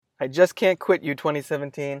I just can't quit you,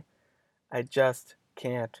 2017. I just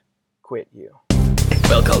can't quit you.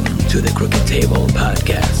 Welcome to the Crooked Table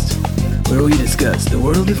Podcast, where we discuss the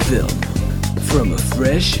world of film from a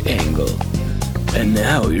fresh angle. And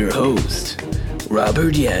now your host,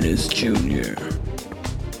 Robert Yannis Jr.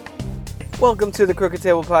 Welcome to the Crooked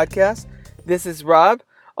Table Podcast. This is Rob.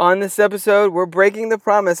 On this episode, we're breaking the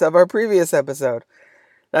promise of our previous episode.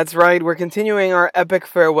 That's right, we're continuing our epic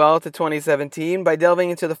farewell to 2017 by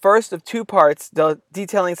delving into the first of two parts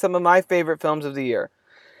detailing some of my favorite films of the year.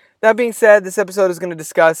 That being said, this episode is going to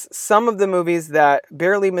discuss some of the movies that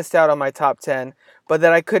barely missed out on my top 10, but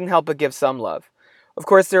that I couldn't help but give some love. Of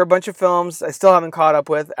course, there are a bunch of films I still haven't caught up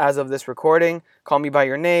with as of this recording. Call Me By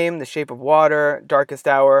Your Name, The Shape of Water, Darkest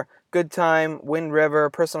Hour, Good Time, Wind River,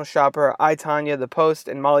 Personal Shopper, I, Tonya, The Post,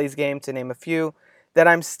 and Molly's Game, to name a few, that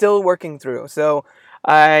I'm still working through. So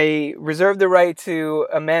I reserve the right to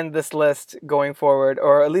amend this list going forward,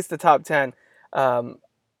 or at least the top 10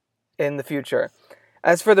 in the future.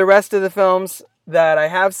 As for the rest of the films that I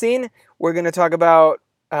have seen, we're going to talk about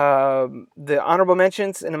the honorable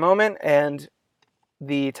mentions in a moment and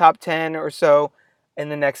the top 10 or so in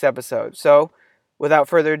the next episode. So, without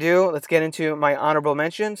further ado, let's get into my honorable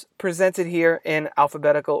mentions, presented here in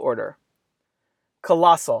alphabetical order.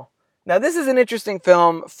 Colossal. Now, this is an interesting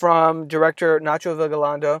film from director Nacho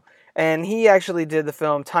Vigalondo, and he actually did the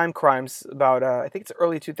film Time Crimes about, I think it's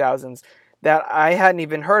early 2000s, that I hadn't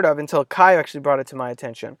even heard of until Kai actually brought it to my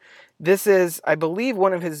attention. This is, I believe,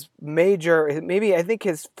 one of his major, maybe I think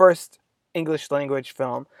his first English language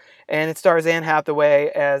film, and it stars Anne Hathaway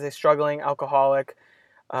as a struggling alcoholic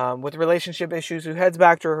with relationship issues who heads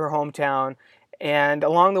back to her hometown, and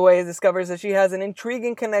along the way discovers that she has an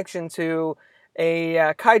intriguing connection to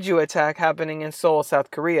a kaiju attack happening in Seoul, South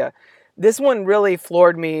Korea. This one really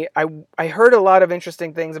floored me. I heard a lot of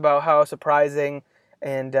interesting things about how surprising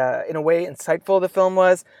and in a way insightful the film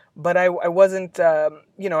was, but I wasn't,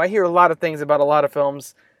 I hear a lot of things about a lot of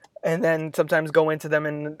films and then sometimes go into them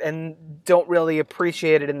and don't really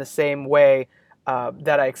appreciate it in the same way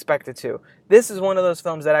that I expected to. This is one of those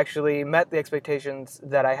films that actually met the expectations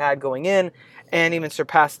that I had going in and even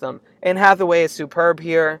surpassed them. Anne Hathaway is superb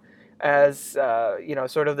here as,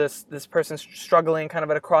 sort of this person struggling kind of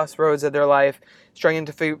at a crossroads of their life, struggling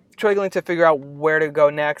to figure out where to go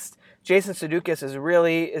next. Jason Sudeikis is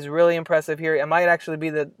really impressive here. It might actually be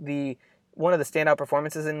the one of the standout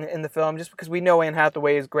performances in the film, just because we know Anne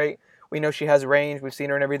Hathaway is great. We know she has range. We've seen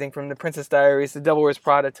her in everything from The Princess Diaries, The Devil Wears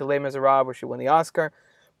Prada, to Les Miserables, where she won the Oscar.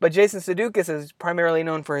 But Jason Sudeikis is primarily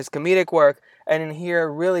known for his comedic work, and in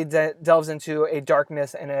here really delves into a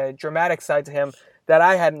darkness and a dramatic side to him that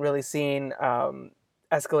I hadn't really seen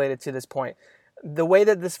escalated to this point. The way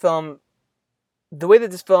that this film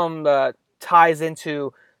ties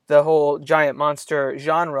into the whole giant monster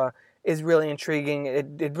genre is really intriguing.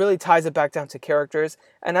 It really ties it back down to characters,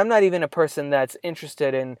 and I'm not even a person that's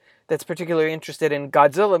particularly interested in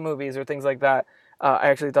Godzilla movies or things like that. I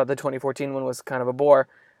actually thought the 2014 one was kind of a bore.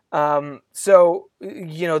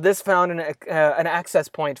 This found an access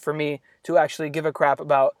point for me to actually give a crap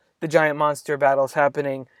about the giant monster battles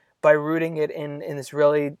happening by rooting it in this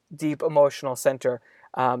really deep emotional center.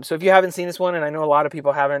 So if you haven't seen this one, and I know a lot of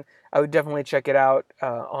people haven't, I would definitely check it out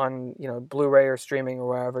on Blu-ray or streaming or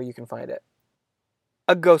wherever you can find it.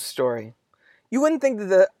 A Ghost Story. You wouldn't think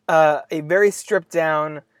that a very stripped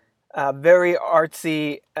down, very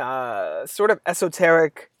artsy, sort of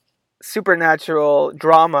esoteric, supernatural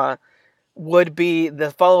drama would be the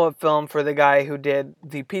follow-up film for the guy who did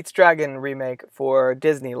the Pete's Dragon remake for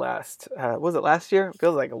Disney was it last year?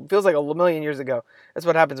 Feels like a million years ago. That's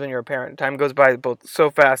what happens when you're a parent. Time goes by both so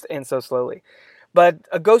fast and so slowly. But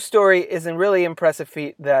A Ghost Story is a really impressive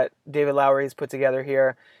feat that David Lowery has put together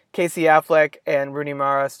here. Casey Affleck and Rooney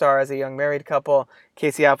Mara star as a young married couple.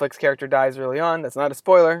 Casey Affleck's character dies early on. That's not a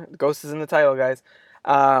spoiler. The ghost is in the title, guys.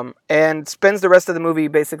 And spends the rest of the movie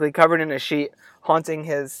basically covered in a sheet, haunting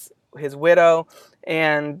his widow,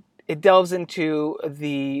 and it delves into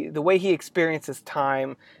the way he experiences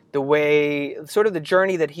time, sort of the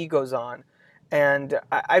journey that he goes on. And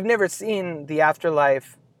I've never seen the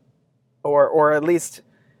afterlife, or at least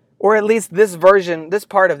this version, this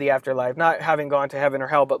part of the afterlife, not having gone to heaven or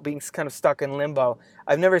hell, but being kind of stuck in limbo.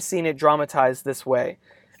 I've never seen it dramatized this way.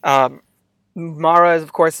 Mara,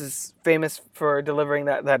 of course, is famous for delivering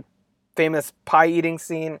that famous pie eating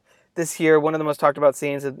scene this year, one of the most talked about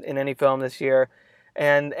scenes in any film this year,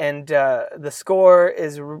 and the score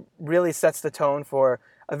really sets the tone for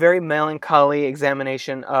a very melancholy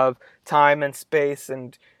examination of time and space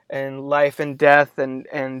and life and death and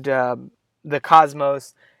the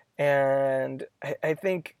cosmos, and I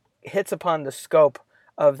think hits upon the scope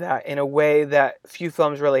of that in a way that few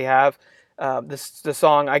films really have. The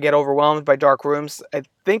song "I Get Overwhelmed" by Dark Rooms, I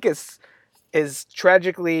think is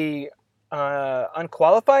tragically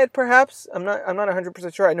unqualified. Perhaps I'm not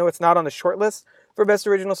 100% sure. I know it's not on the short list for best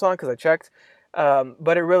original song because I checked,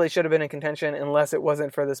 but it really should have been in contention unless it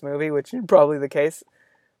wasn't for this movie, which is probably the case.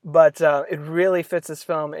 But it really fits this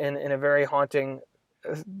film in a very haunting,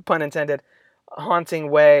 pun intended, haunting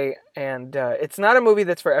way. And it's not a movie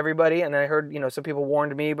that's for everybody. And I heard, some people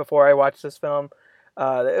warned me before I watched this film,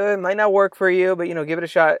 it might not work for you, but give it a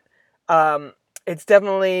shot. It's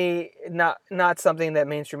definitely not something that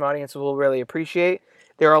mainstream audiences will really appreciate.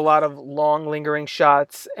 There are a lot of long, lingering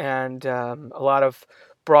shots and a lot of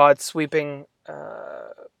broad, sweeping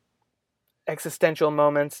existential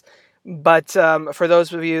moments. But for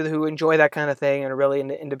those of you who enjoy that kind of thing and a really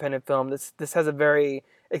independent film, this has a very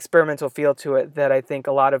experimental feel to it that I think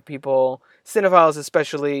a lot of people, cinephiles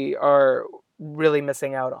especially, are really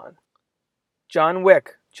missing out on. John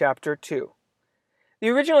Wick, Chapter 2. The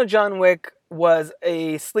original John Wick was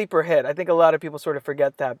a sleeper hit. I think a lot of people sort of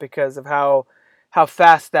forget that because of how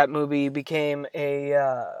fast that movie became an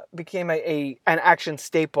action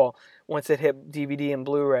staple once it hit DVD and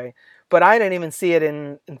Blu-ray. But I didn't even see it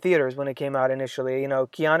in theaters when it came out initially.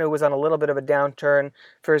 Keanu was on a little bit of a downturn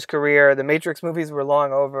for his career. The Matrix movies were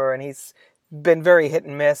long over, and he's been very hit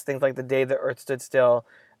and miss. Things like The Day the Earth Stood Still,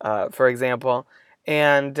 for example.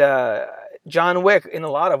 And John Wick, in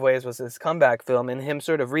a lot of ways, was his comeback film, and him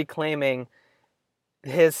sort of reclaiming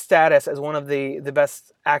his status as one of the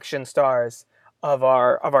best action stars of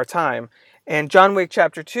our time. And John Wick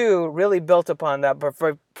Chapter 2 really built upon that, but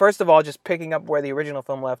first of all, just picking up where the original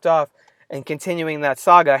film left off and continuing that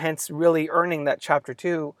saga, hence really earning that Chapter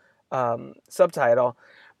 2 subtitle,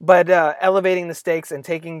 but elevating the stakes and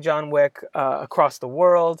taking John Wick across the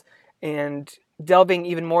world and delving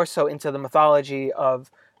even more so into the mythology of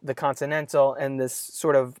the Continental and this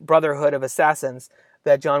sort of brotherhood of assassins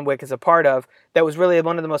that John Wick is a part of. That was really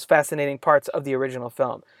one of the most fascinating parts of the original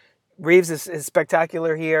film. Reeves is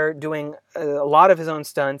spectacular here, doing a lot of his own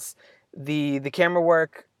stunts. The camera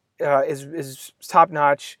work is top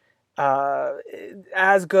notch,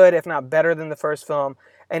 as good if not better than the first film,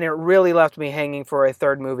 and it really left me hanging for a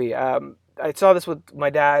third movie. I saw this with my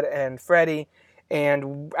dad and Freddie,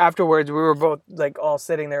 and afterwards we were both all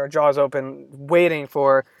sitting there, jaws open, waiting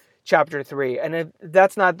for Chapter 3. And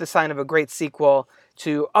that's not the sign of a great sequel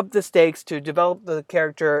to up the stakes, to develop the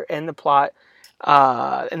character and the plot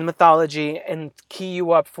and the mythology, and key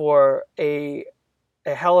you up for a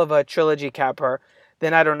hell of a trilogy capper,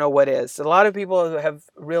 then I don't know what is. A lot of people have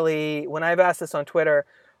really, when I've asked this on Twitter,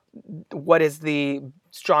 what is the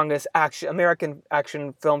strongest American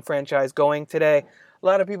action film franchise going today, a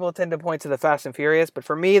lot of people tend to point to the Fast and Furious, but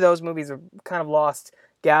for me, those movies have kind of lost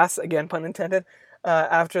gas, again, pun intended,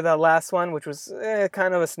 after that last one, which was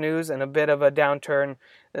kind of a snooze and a bit of a downturn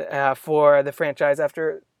for the franchise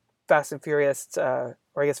after Fast and Furious, or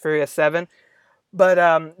I guess Furious 7.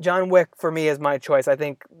 But John Wick, for me, is my choice. I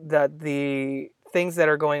think that the things that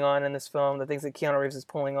are going on in this film, the things that Keanu Reeves is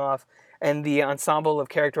pulling off, and the ensemble of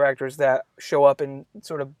character actors that show up in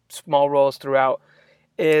sort of small roles throughout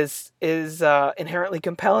is inherently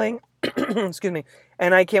compelling. Excuse me.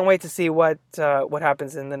 And I can't wait to see what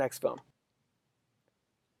happens in the next film.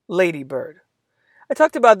 Lady Bird. I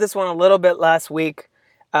talked about this one a little bit last week,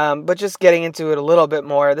 but just getting into it a little bit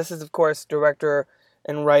more. This is, of course, director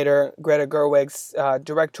and writer Greta Gerwig's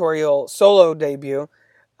directorial solo debut,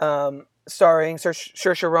 starring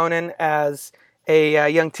Saoirse Ronan as a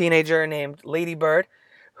young teenager named Lady Bird,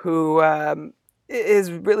 who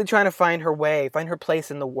is really trying to find her way, find her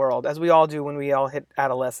place in the world, as we all do when we all hit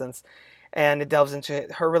adolescence. And it delves into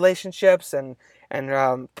her relationships and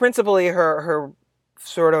principally her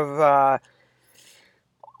sort of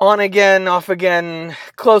on again, off again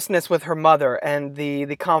closeness with her mother and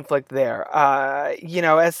the conflict there.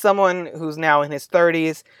 As someone who's now in his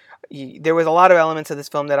 30s, there was a lot of elements of this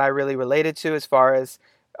film that I really related to, as far as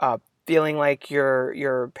feeling like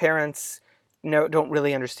your parents don't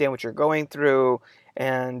really understand what you're going through,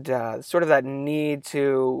 and sort of that need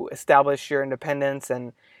to establish your independence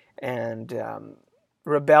and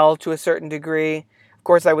rebel to a certain degree. Of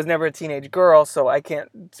course, I was never a teenage girl, so I can't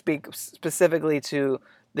speak specifically to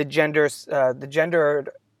the gendered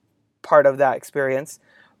part of that experience.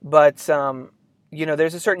 But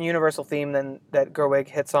there's a certain universal theme that Gerwig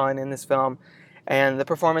hits on in this film, and the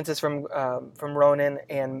performances from Ronan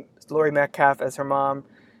and Laurie Metcalf as her mom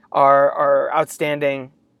are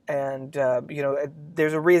outstanding. And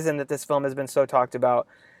there's a reason that this film has been so talked about.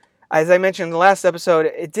 As I mentioned in the last episode,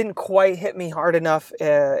 it didn't quite hit me hard enough.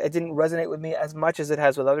 It didn't resonate with me as much as it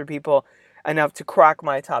has with other people. enough to crack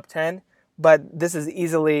my top 10, but this is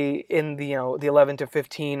easily in the the 11 to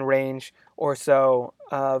 15 range or so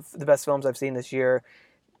of the best films I've seen this year.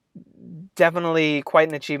 Definitely quite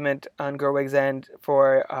an achievement on Gerwig's end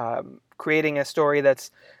for creating a story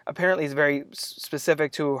that's apparently is very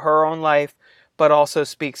specific to her own life, but also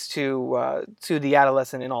speaks to the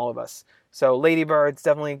adolescent in all of us. So Lady Bird's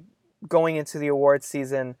definitely going into the awards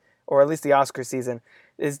season, or at least the Oscar season,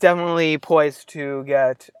 is definitely poised to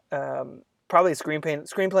get probably a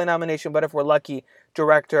screenplay nomination, but if we're lucky,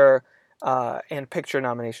 director and picture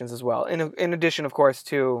nominations as well. In addition, of course,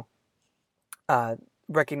 to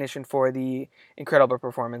recognition for the incredible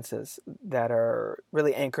performances that are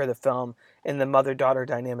really anchor the film in the mother-daughter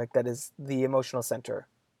dynamic that is the emotional center.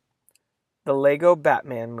 The Lego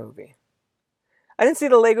Batman movie. I didn't see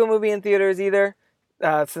the Lego movie in theaters either,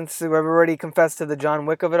 since we've already confessed to the John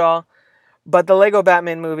Wick of it all. But the Lego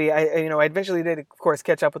Batman movie, I eventually did, of course,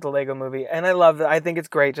 catch up with the Lego movie, and I love it. I think it's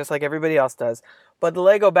great, just like everybody else does. But the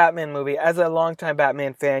Lego Batman movie, as a longtime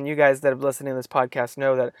Batman fan, you guys that have listened to this podcast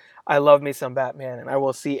know that I love me some Batman, and I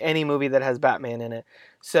will see any movie that has Batman in it.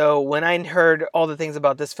 So when I heard all the things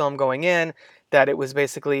about this film going in, that it was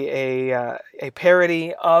basically a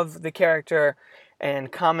parody of the character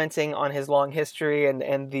and commenting on his long history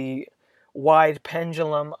and the wide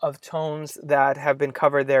pendulum of tones that have been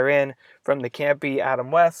covered therein, from the campy Adam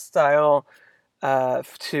West style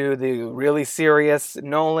to the really serious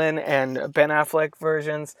Nolan and Ben Affleck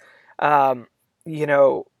versions. That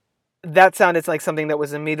sounded like something that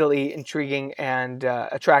was immediately intriguing and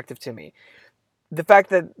attractive to me. The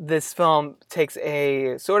fact that this film takes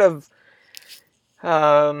a sort of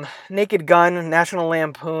Naked Gun, National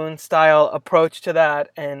Lampoon style approach to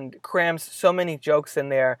that and crams so many jokes in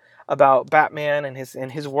there about Batman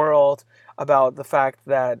and his world, about the fact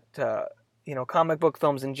that comic book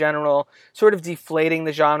films in general sort of deflating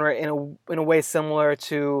the genre in a way similar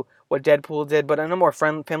to what Deadpool did, but on a more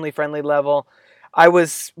family friendly level. I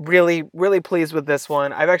was really, really pleased with this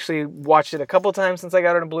one. I've actually watched it a couple times since I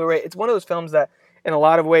got it on Blu-ray. It's one of those films that in a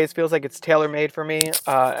lot of ways feels like it's tailor-made for me.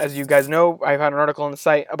 As you guys know, I've had an article on the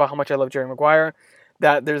site about how much I love Jerry Maguire.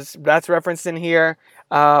 That's referenced in here.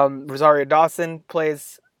 Rosario Dawson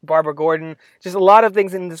plays Barbara Gordon. Just a lot of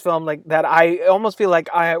things in this film like that I almost feel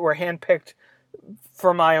like were handpicked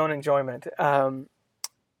for my own enjoyment.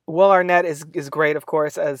 Will Arnett is great, of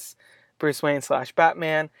course, as Bruce Wayne /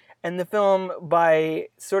 Batman. And the film, by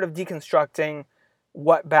sort of deconstructing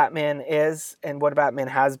what Batman is and what Batman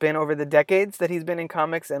has been over the decades that he's been in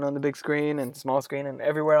comics and on the big screen and small screen and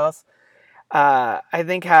everywhere else, I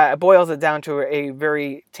think boils it down to a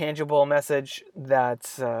very tangible message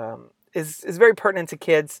that is very pertinent to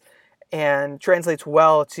kids and translates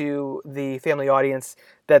well to the family audience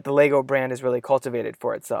that the Lego brand has really cultivated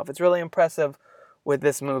for itself. It's really impressive with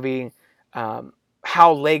this movie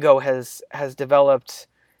how Lego has developed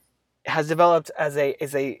as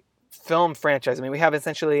a film franchise. I mean, we have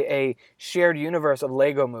essentially a shared universe of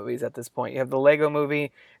Lego movies at this point. You have the Lego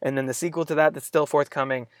movie, and then the sequel to that that's still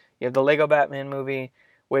forthcoming. You have the Lego Batman movie,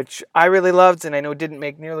 which I really loved, and I know didn't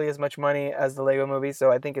make nearly as much money as the Lego movie,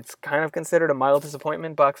 so I think it's kind of considered a mild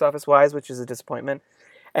disappointment box office-wise, which is a disappointment.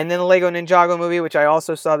 And then the Lego Ninjago movie, which I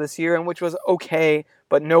also saw this year, and which was okay,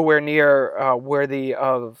 but nowhere near worthy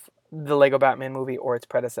of the Lego Batman movie or its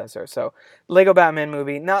predecessor. So, Lego Batman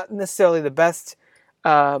movie, not necessarily the best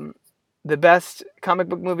comic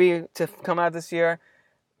book movie to come out this year,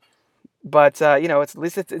 but it's at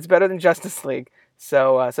least it's better than Justice League.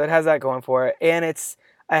 So it has that going for it, and it's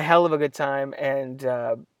a hell of a good time, and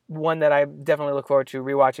one that I definitely look forward to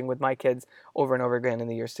rewatching with my kids over and over again in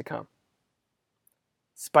the years to come.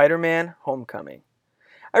 Spider-Man: Homecoming.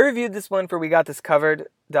 I reviewed this one for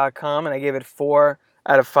WeGotThisCovered.com, and I gave it 4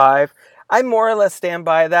 out of 5. I more or less stand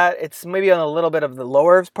by that. It's maybe on a little bit of the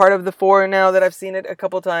lower part of the 4 now that I've seen it a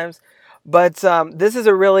couple times. But this is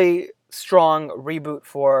a really strong reboot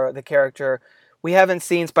for the character. We haven't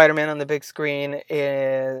seen Spider-Man on the big screen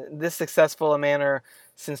in this successful a manner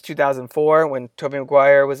since 2004 when Tobey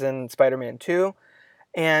Maguire was in Spider-Man 2.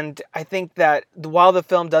 And I think that while the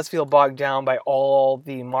film does feel bogged down by all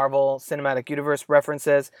the Marvel Cinematic Universe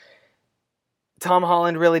references, Tom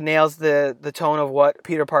Holland really nails the tone of what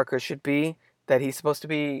Peter Parker should be, that he's supposed to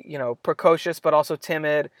be, precocious but also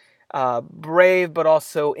timid, brave but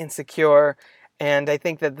also insecure. And I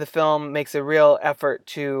think that the film makes a real effort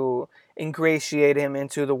to ingratiate him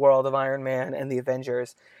into the world of Iron Man and the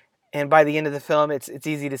Avengers. And by the end of the film, it's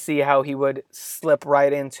easy to see how he would slip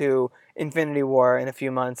right into Infinity War in a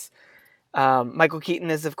few months. Michael Keaton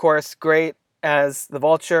is, of course, great as the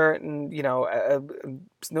Vulture. And,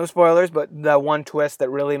 no spoilers, but the one twist that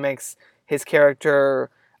really makes his character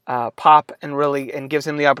pop and gives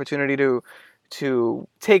him the opportunity to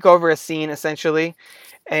take over a scene essentially.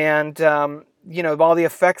 And all the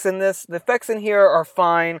effects in this, the effects in here are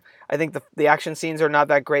fine. I think the action scenes are not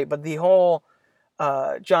that great, but the whole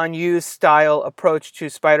John Hughes style approach to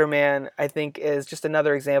Spider-Man, I think, is just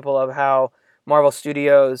another example of how Marvel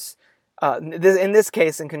Studios, in this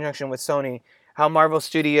case in conjunction with Sony, how Marvel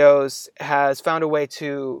Studios has found a way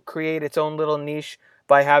to create its own little niche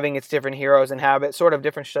by having its different heroes and have it sort of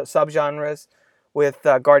different subgenres, with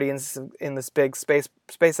Guardians in this big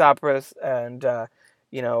space operas, and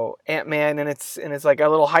Ant-Man, and it's like a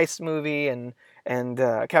little heist movie, and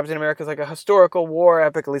Captain America is like a historical war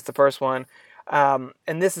epic, at least the first one.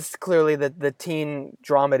 And this is clearly the teen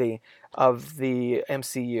dramedy of the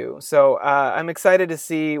MCU. So I'm excited to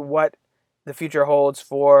see what the future holds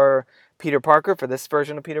for Peter Parker, for this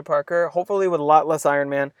version of Peter Parker. Hopefully with a lot less Iron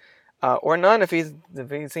Man, or none if he's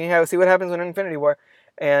see what happens in Infinity War.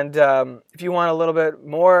 And if you want a little bit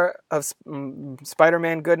more of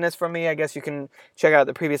Spider-Man goodness from me, I guess you can check out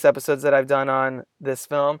the previous episodes that I've done on this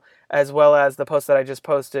film, as well as the post that I just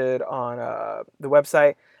posted on the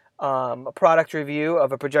website. A product review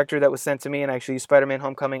of a projector that was sent to me, and I actually used Spider-Man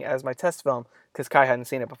Homecoming as my test film because Kai hadn't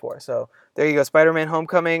seen it before. So there you go, Spider-Man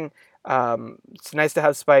Homecoming. It's nice to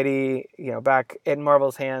have Spidey, back in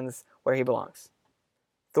Marvel's hands where he belongs.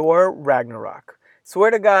 Thor Ragnarok.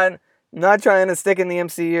 Swear to God, not trying to stick in the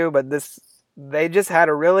MCU, but they just had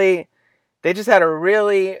a really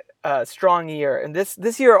strong year, and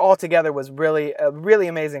this year altogether was really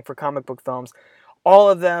amazing for comic book films. All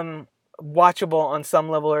of them watchable on some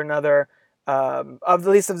level or another, of at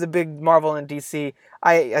least of the big Marvel and DC.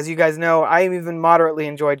 As you guys know, I even moderately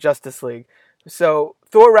enjoyed Justice League. So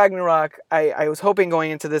Thor Ragnarok, I was hoping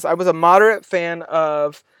going into this, I was a moderate fan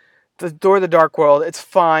of Thor: The Dark World. It's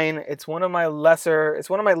fine. It's one of my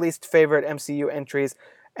least favorite MCU entries,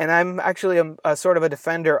 and I'm actually a sort of a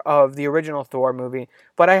defender of the original Thor movie.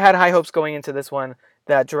 But I had high hopes going into this one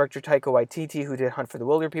that director Taika Waititi, who did Hunt for the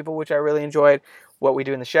Wilderpeople, which I really enjoyed, What We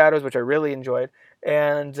Do in the Shadows, which I really enjoyed,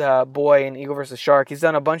 and Boy and Eagle vs. Shark. He's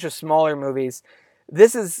done a bunch of smaller movies.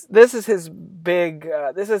 This is his big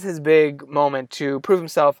moment to prove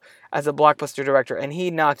himself as a blockbuster director, and he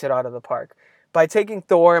knocked it out of the park by taking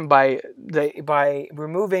Thor and by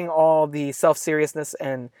removing all the self-seriousness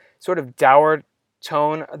and sort of dour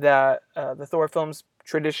tone that the Thor films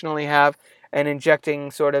traditionally have, and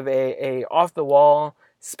injecting sort of a off-the-wall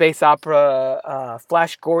space opera,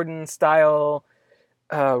 Flash Gordon style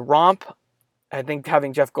romp. I think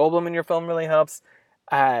having Jeff Goldblum in your film really helps.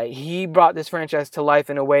 He brought this franchise to life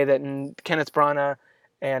in a way that Kenneth Branagh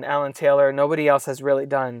and Alan Taylor, nobody else has really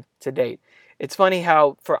done to date. It's funny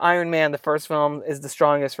how for Iron Man, the first film is the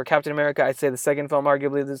strongest. For Captain America, I'd say the second film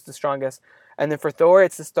arguably is the strongest. And then for Thor,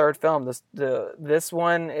 it's his third film. This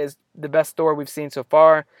one is the best Thor we've seen so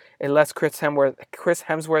far. It lets Chris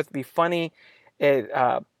Hemsworth be funny. It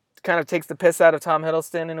kind of takes the piss out of Tom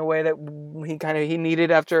Hiddleston in a way that he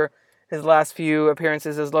needed after his last few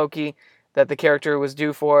appearances as Loki, that the character was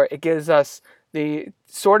due for. It gives us the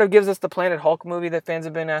Planet Hulk movie that fans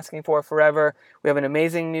have been asking for forever. We have an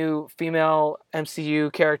amazing new female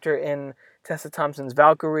MCU character in Tessa Thompson's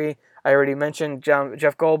Valkyrie. I already mentioned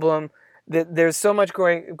Jeff Goldblum. There's so much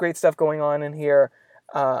great stuff going on in here.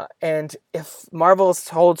 And if Marvel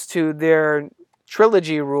holds to their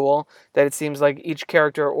trilogy rule, that it seems like each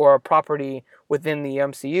character or a property within the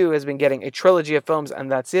MCU has been getting a trilogy of films, and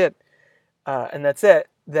that's it.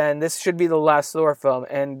 Then this should be the last Thor film.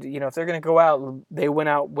 And if they're going to go out, they went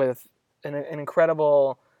out with an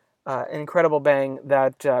incredible bang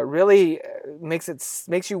that really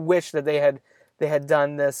makes you wish that they had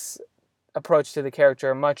done this approach to the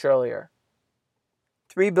character much earlier.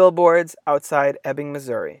 3 Billboards Outside Ebbing,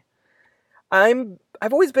 Missouri. I've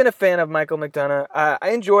always been a fan of Michael McDonough. I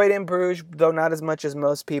enjoyed In Bruges, though not as much as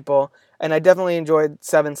most people, and I definitely enjoyed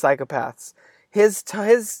Seven Psychopaths. His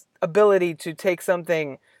ability to take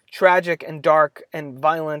something tragic and dark and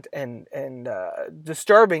violent and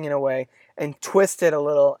disturbing in a way, and twist it a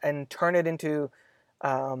little and turn it into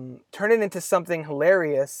something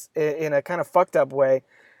hilarious in a kind of fucked up way,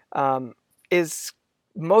 is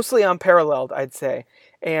mostly unparalleled, I'd say.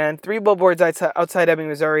 And 3 Billboards Outside Ebbing,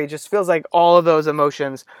 Missouri just feels like all of those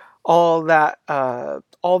emotions, all that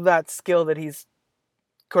skill that he's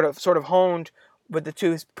sort of honed with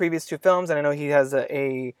the previous two films. And I know he has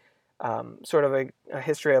a sort of a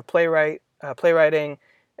history of playwriting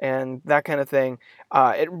and that kind of thing.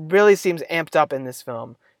 It really seems amped up in this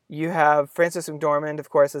film. You have Frances McDormand, of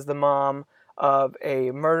course, as the mom of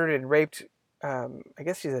a murdered and raped, I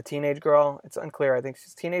guess she's a teenage girl. It's unclear. I think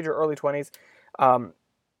she's a teenager, early 20s,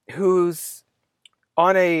 whose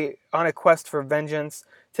on a quest for vengeance,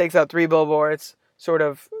 takes out 3 billboards, sort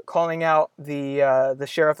of calling out the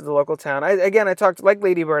sheriff of the local town. I talked, like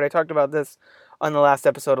Lady Bird, I talked about this on the last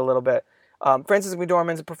episode a little bit. Frances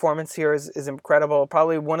McDormand's performance here is incredible.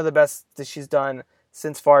 Probably one of the best that she's done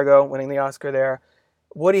since Fargo, winning the Oscar there.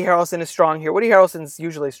 Woody Harrelson is strong here. Woody Harrelson's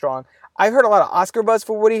usually strong. I've heard a lot of Oscar buzz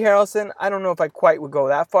for Woody Harrelson. I don't know if I quite would go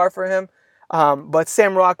that far for him. But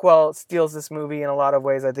Sam Rockwell steals this movie in a lot of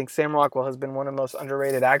ways. I think Sam Rockwell has been one of the most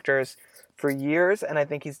underrated actors for years, and I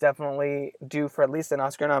think he's definitely due for at least an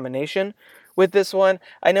Oscar nomination with this one.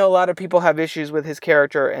 I know a lot of people have issues with his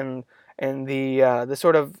character and the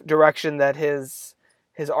sort of direction that his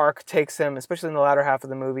arc takes him, especially in the latter half of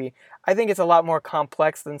the movie. I think it's a lot more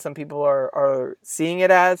complex than some people are seeing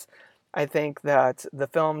it as. I think that the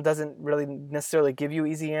film doesn't really necessarily give you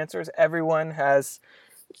easy answers. Everyone has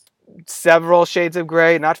several shades of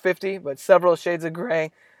gray, not 50, but several shades of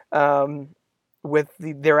gray with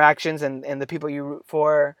their actions, and the people you root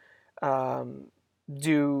for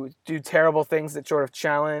do terrible things that sort of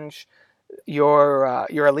challenge your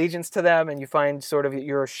allegiance to them, and you find sort of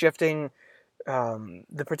you're shifting.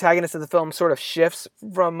 The protagonist of the film sort of shifts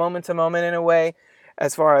from moment to moment in a way,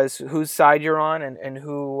 as far as whose side you're on and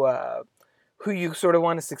who you sort of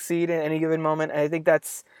want to succeed in any given moment. And I think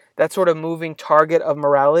that sort of moving target of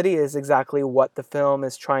morality is exactly what the film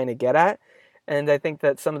is trying to get at. And I think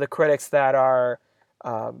that some of the critics that are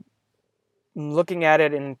looking at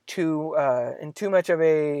it in too much of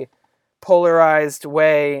a polarized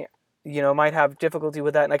way, might have difficulty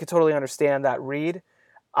with that. And I could totally understand that read.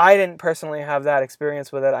 I didn't personally have that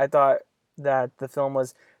experience with it. I thought that the film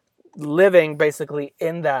was living basically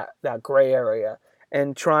in that gray area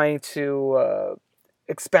and trying to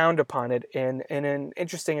expound upon it in an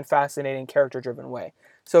interesting and fascinating character-driven way.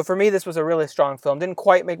 So for me, this was a really strong film. Didn't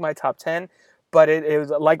quite make my top 10, but it was,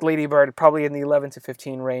 like Lady Bird, probably in the 11 to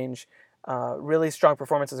 15 range. Really strong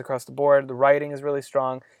performances across the board. The writing is really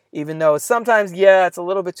strong, even though sometimes, it's a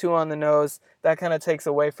little bit too on the nose. That kind of takes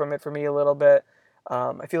away from it for me a little bit.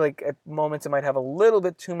 I feel like at moments it might have a little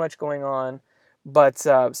bit too much going on, but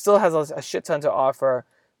still has a shit ton to offer.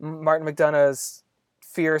 Martin McDonagh's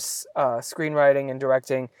fierce screenwriting and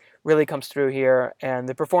directing really comes through here, and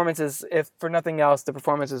the performances, if for nothing else, the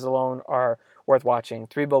performances alone are worth watching.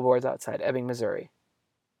 3 Billboards Outside Ebbing, Missouri.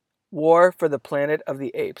 War for the Planet of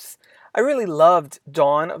the Apes. I really loved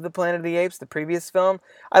Dawn of the Planet of the Apes, the previous film.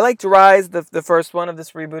 I liked Rise, the first one of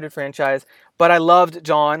this rebooted franchise, but I loved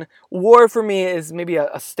Dawn. War for me is maybe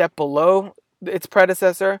a step below its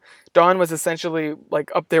predecessor. Dawn was essentially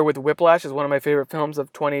like up there with Whiplash as one of my favorite films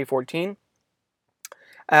of 2014.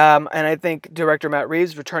 And I think director Matt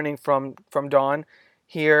Reeves, returning from Dawn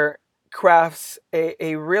here, crafts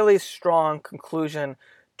a really strong conclusion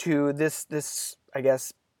to this, I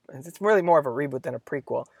guess, it's really more of a reboot than a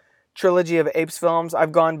prequel, trilogy of Apes films.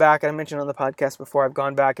 I've gone back, and I mentioned on the podcast before, I've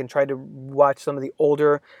gone back and tried to watch some of the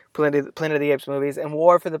older Planet of the Apes movies, and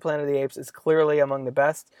War for the Planet of the Apes is clearly among the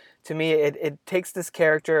best. To me, it takes this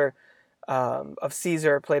character of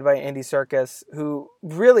Caesar, played by Andy Serkis, who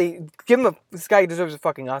really, this guy deserves a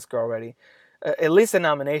fucking Oscar already. At least a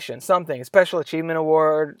nomination, something, a special achievement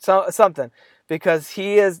award, something, because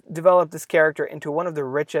he has developed this character into one of the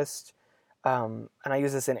richest, and I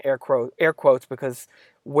use this in air quotes because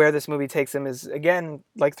where this movie takes him is, again,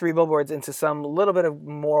 like 3 Billboards, into some little bit of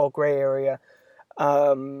moral gray area.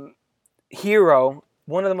 Hero,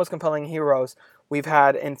 one of the most compelling heroes we've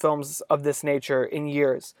had in films of this nature in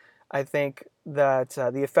years. I think that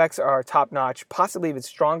the effects are top-notch, possibly even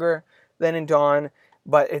stronger than in Dawn,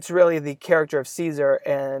 but it's really the character of Caesar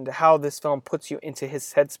and how this film puts you into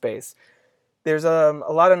his headspace. There's a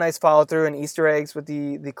lot of nice follow-through and Easter eggs with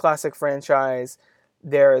the classic franchise.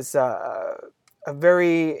 There's a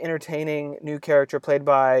very entertaining new character played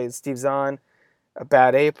by Steve Zahn, a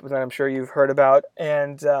bad ape that I'm sure you've heard about.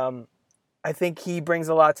 And I think he brings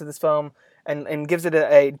a lot to this film and gives it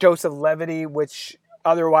a dose of levity, which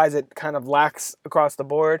otherwise it kind of lacks across the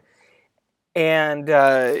board. And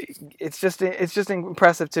it's just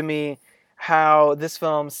impressive to me how this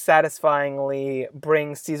film satisfyingly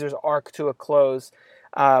brings Caesar's arc to a close.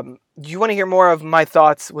 Do you want to hear more of my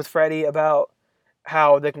thoughts with Freddie about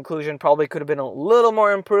how the conclusion probably could have been a little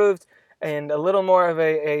more improved and a little more of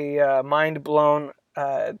a mind-blown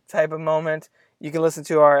type of moment? You can listen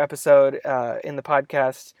to our episode in the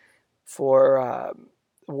podcast for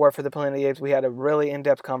War for the Planet of the Apes. We had a really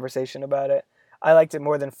in-depth conversation about it. I liked it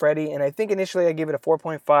more than Freddie, and I think initially I gave it a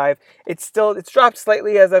 4.5. It's dropped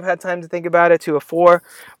slightly as I've had time to think about it to a 4,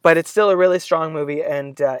 but it's still a really strong movie.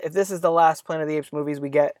 And if this is the last Planet of the Apes movie we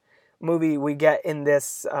get in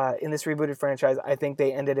this rebooted franchise, I think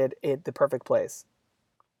they ended it at the perfect place.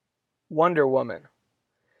 Wonder Woman.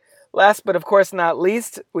 Last but of course not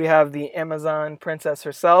least, we have the Amazon princess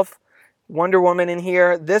herself, Wonder Woman, in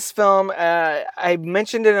here. This film, I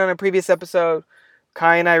mentioned it on a previous episode.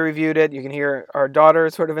 Kai and I reviewed it. You can hear our daughter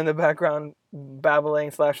sort of in the background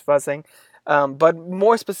babbling / fussing. But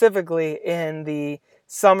more specifically, in the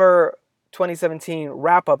summer 2017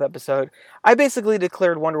 wrap-up episode, I basically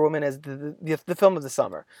declared Wonder Woman as the film of the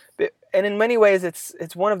summer. And in many ways,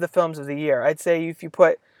 it's one of the films of the year. I'd say if you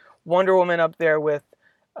put Wonder Woman up there with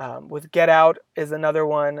Get Out is another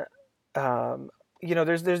one.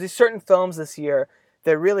 There's these certain films this year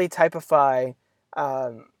that really typify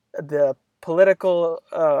the political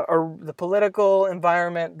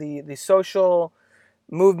environment, the social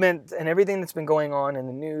movement, and everything that's been going on in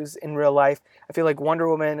the news in real life. I feel like Wonder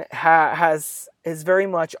Woman is very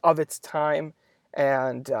much of its time,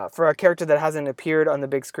 and for a character that hasn't appeared on the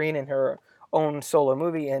big screen in her own solo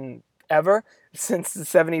movie in ever since the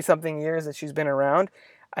 70-something years that she's been around,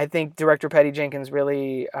 I think director Patty Jenkins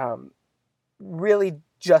really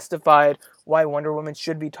justified why Wonder Woman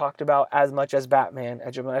should be talked about as much as Batman,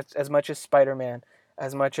 as much as Spider-Man,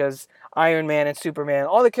 as much as Iron Man and Superman,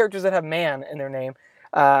 all the characters that have man in their name.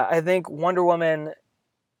 I think Wonder Woman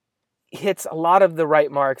hits a lot of the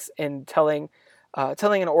right marks in telling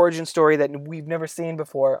an origin story that we've never seen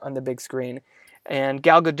before on the big screen. And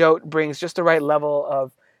Gal Gadot brings just the right level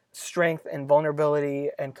of strength and vulnerability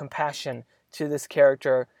and compassion to this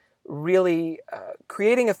character, really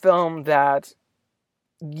creating a film that,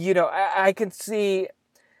 I can see.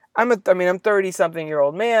 I'm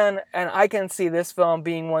 30-something-year-old man, and I can see this film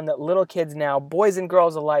being one that little kids now, boys and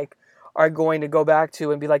girls alike, are going to go back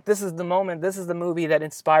to and be like, this is the moment, this is the movie that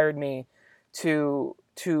inspired me to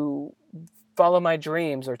follow my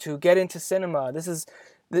dreams or to get into cinema. This is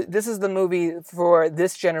the movie for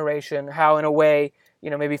this generation. How, in a way,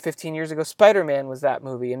 maybe 15 years ago, Spider-Man was that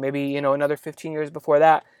movie, and maybe, another 15 years before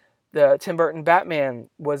that, the Tim Burton Batman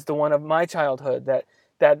was the one of my childhood that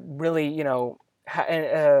really,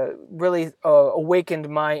 really awakened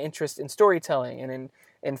my interest in storytelling and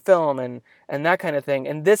in film and that kind of thing.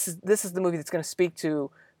 And this is the movie that's going to speak to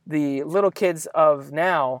the little kids of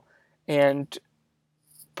now and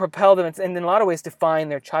propel them, and in a lot of ways define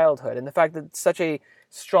their childhood. And the fact that it's such a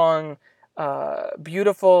strong,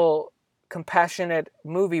 beautiful, compassionate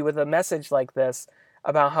movie with a message like this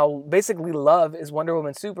about how basically love is Wonder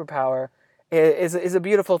Woman's superpower is a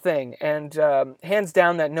beautiful thing. And hands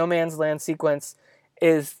down, that No Man's Land sequence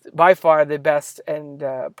is by far the best and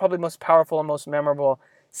probably most powerful and most memorable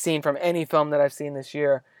scene from any film that I've seen this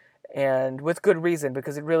year, and with good reason,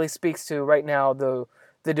 because it really speaks to right now the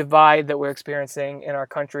divide that we're experiencing in our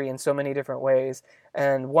country in so many different ways.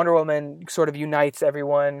 And Wonder Woman sort of unites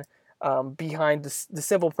everyone behind the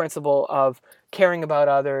simple principle of caring about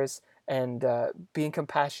others and being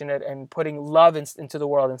compassionate and putting love into the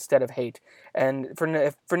world instead of hate. And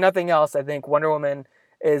for nothing else, I think Wonder Woman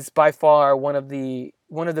is by far one of the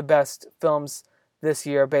best films this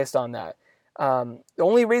year based on that. The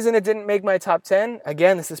only reason it didn't make my top 10,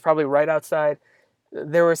 again, this is probably right outside,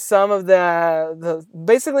 there were some of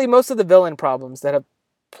basically most of the villain problems that have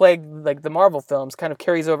plagued like the Marvel films kind of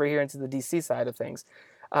carries over here into the DC side of things.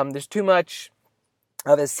 There's too much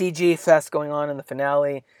of a CG fest going on in the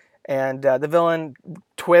finale, and the villain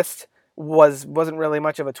twist wasn't really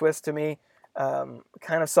much of a twist to me. Kind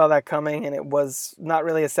of saw that coming, and it was not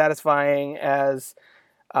really as satisfying as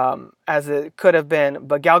it could have been.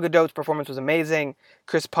 But Gal Gadot's performance was amazing.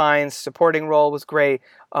 Chris Pine's supporting role was great.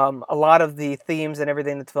 A lot of the themes and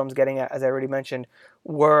everything that the film's getting at, as I already mentioned,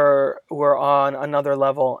 were on another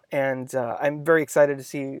level. And I'm very excited to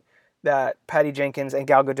see that Patty Jenkins and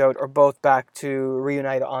Gal Gadot are both back to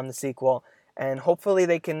reunite on the sequel. And hopefully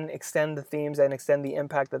they can extend the themes and extend the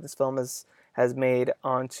impact that this film has made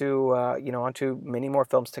onto many more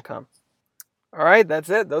films to come. All right, that's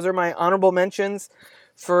it. Those are my honorable mentions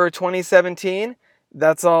for 2017.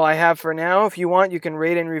 That's all I have for now. If you want, you can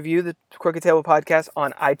rate and review the Crooked Table Podcast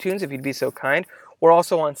on iTunes, if you'd be so kind. We're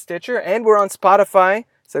also on Stitcher, and we're on Spotify.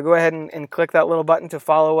 So go ahead and click that little button to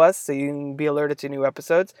follow us so you can be alerted to new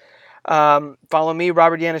episodes. Follow me,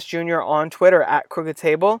 Robert Yanis Jr., on Twitter at Crooked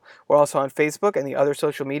Table. We're also on Facebook and the other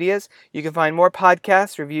social medias. You can find more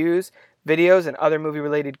podcasts, reviews, videos, and other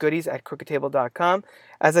movie-related goodies at crookedtable.com.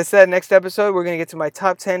 As I said, next episode, we're going to get to my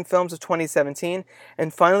top 10 films of 2017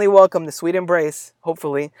 and finally welcome the sweet embrace,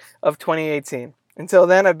 hopefully, of 2018. Until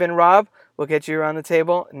then, I've been Rob. We'll get you around the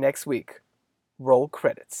table next week. Roll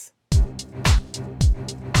credits.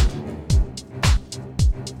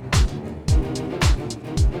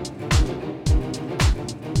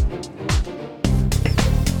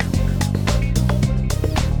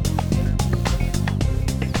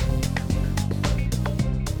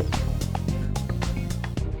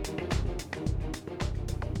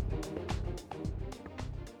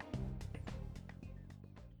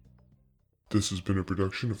 This has been a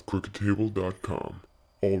production of CrookedTable.com.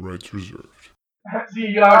 All rights reserved.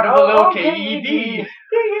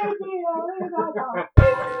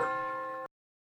 CROOKED.